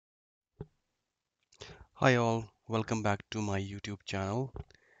Hi all, welcome back to my YouTube channel.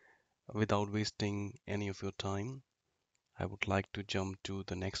 Without wasting any of your time, I would like to jump to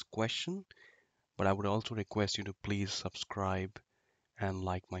the next question, but I would also request you to please subscribe and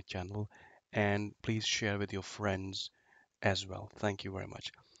like my channel and please share with your friends as well. Thank you very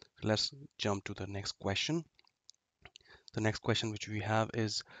much. Let's jump to the next question. The next question which we have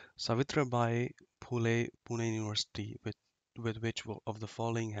is Savitribai Phule Pune University with which of the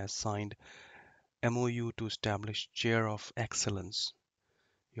following has signed MOU to establish Chair of Excellence?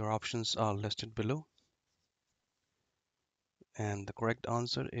 Your options are listed below, and the correct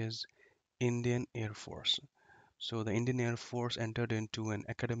answer is Indian Air Force. So the Indian Air Force entered into an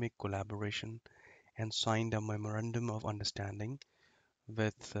academic collaboration and signed a memorandum of understanding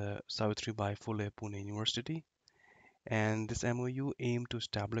with Savitribai Phule Pune University. And this MOU aimed to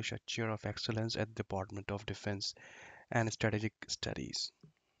establish a chair of excellence at the Department of Defense and Strategic Studies.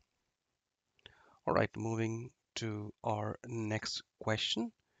 All right, moving to our next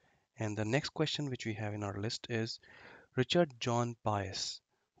question. And the next question which we have in our list is Richard John Pius,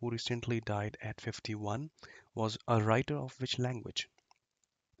 who recently died at 51, was a writer of which language?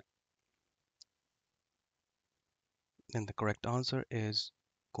 And the correct answer is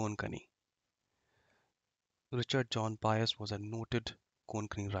Konkani. Richard John Pius was a noted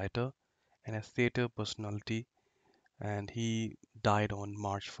Konkani writer and a theatre personality, and he died on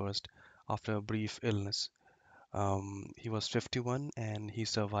March 1st after a brief illness. He was 51 and he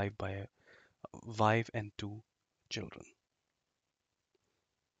survived by a wife and two children.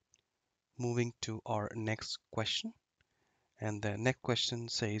 Moving to our next question. And the next question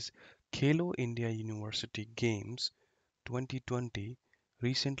says Khelo India University Games 2020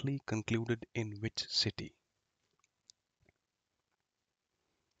 recently concluded in which city?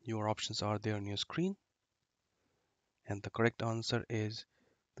 Your options are there on your screen, and the correct answer is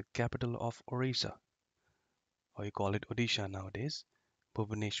the capital of Orissa, or you call it Odisha nowadays,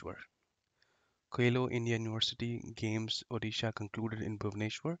 Bhubaneswar. Khelo India University Games Odisha concluded in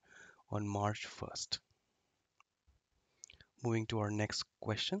Bhubaneswar on March 1st. Moving to our next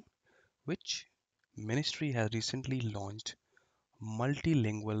question, which ministry has recently launched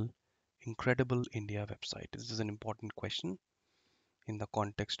multilingual Incredible India website? This is an important question in the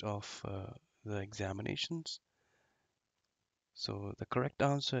context of the examinations. So the correct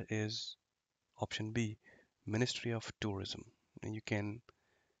answer is option B, Ministry of Tourism. And you can,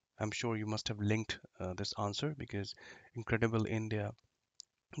 I'm sure you must have linked this answer because Incredible India,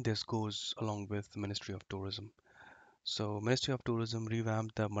 this goes along with Ministry of Tourism. So Ministry of Tourism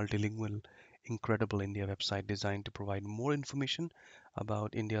revamped the multilingual Incredible India website designed to provide more information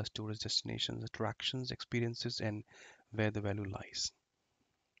about India's tourist destinations, attractions, experiences, and where the value lies.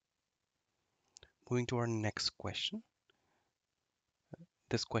 Moving to our next question.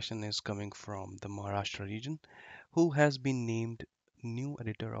 This question is coming from the Maharashtra region. Who has been named new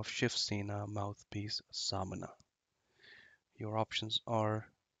editor of Shiv Sena mouthpiece Samana? Your options are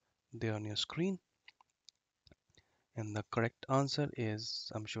there on your screen. And the correct answer is,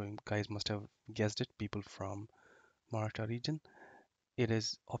 I'm sure you guys must have guessed it, people from Maharashtra region. It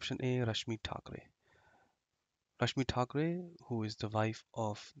is option A, Rashmi Thakre. Rashmi Thakre, who is the wife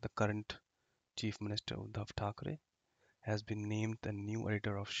of the current Chief Minister Uddhav Thakre, has been named the new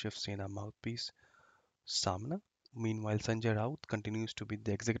editor of Shiv Sena mouthpiece Samana. Meanwhile, Sanjay Raut continues to be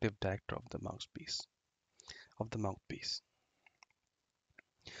the executive director of the mouthpiece.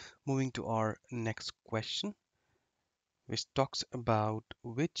 Moving to our next question, which talks about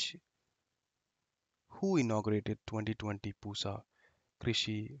who inaugurated 2020 Pusa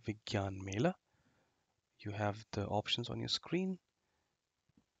Krishi Vigyan Mela. You have the options on your screen,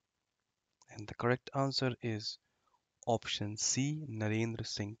 and the correct answer is option C, Narendra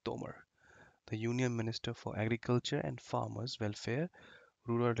Singh Tomar. The Union Minister for Agriculture and Farmers Welfare,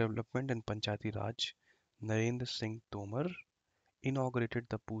 Rural Development and Panchayati Raj, Narendra Singh Tomar, inaugurated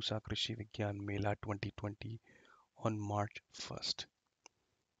the Pusa Krishi Vigyan Mela 2020 on March 1st.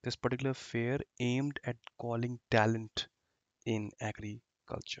 This particular fair aimed at calling talent in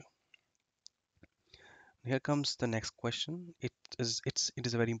agriculture. Here comes the next question. It is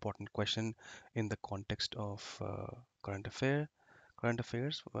a very important question in the context of current affairs,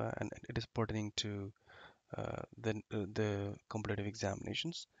 and it is pertaining to the competitive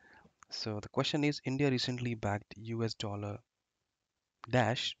examinations. So the question is: India recently backed US dollar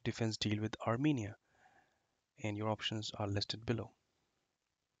dash defense deal with Armenia, and your options are listed below.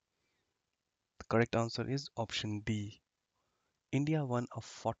 The correct answer is option D. India won a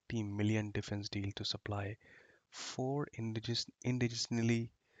 40 million defense deal to supply four indigenously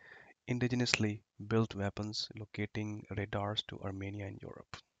built weapons locating radars to Armenia and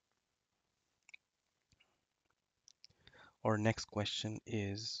Europe. Our next question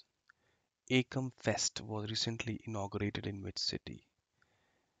is Akam Fest was recently inaugurated in which city?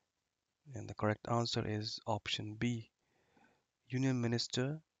 And the correct answer is option B. Union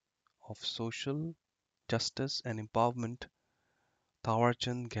Minister of Social Justice and Empowerment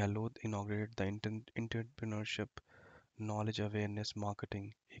Thawarchand Gehlot inaugurated the Entrepreneurship Knowledge Awareness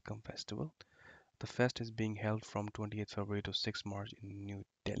Marketing Ekam Festival. The fest is being held from 28th February to 6 March in New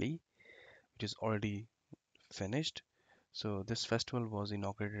Delhi, which is already finished. So this festival was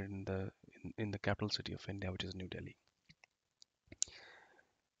inaugurated in the capital city of India, which is New Delhi.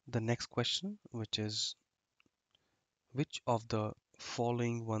 The next question, which is which of the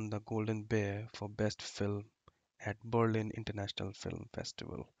following won the Golden Bear for Best Film at Berlin International Film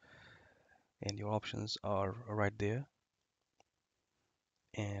Festival? And your options are right there.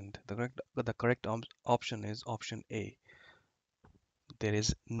 And the correct option is option A. There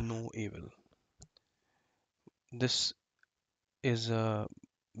is no evil. This is a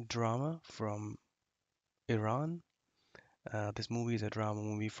drama from Iran. This movie is a drama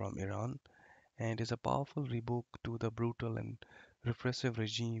movie from Iran and is a powerful rebuke to the brutal and repressive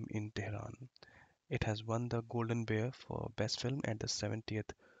regime in Tehran. It has won the Golden Bear for Best Film at the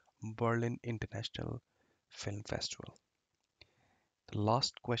 70th Berlin International Film Festival. The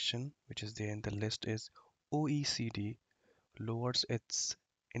last question, which is there in the list, is OECD lowers its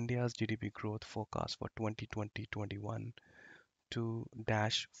India's GDP growth forecast for 2020-21 to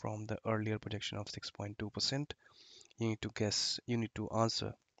dash from the earlier projection of 6.2%. You need to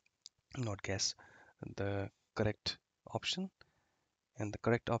answer, not guess, the correct option. And the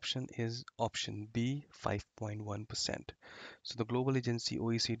correct option is option B, 5.1%. So the global agency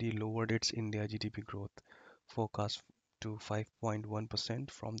OECD lowered its India GDP growth forecast to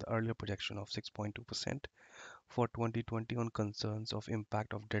 5.1% from the earlier projection of 6.2% for 2020 on concerns of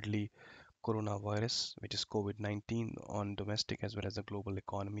impact of deadly coronavirus, which is COVID-19, on domestic as well as the global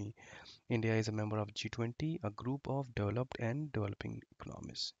economy. India is a member of G20, a group of developed and developing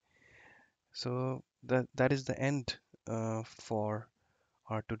economies. So that is the end for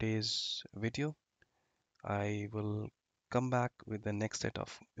our today's video. I will come back with the next set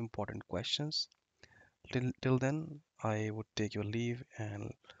of important questions. Till then, I would take your leave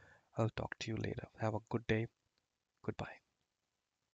and I'll talk to you later. Have a good day. Goodbye.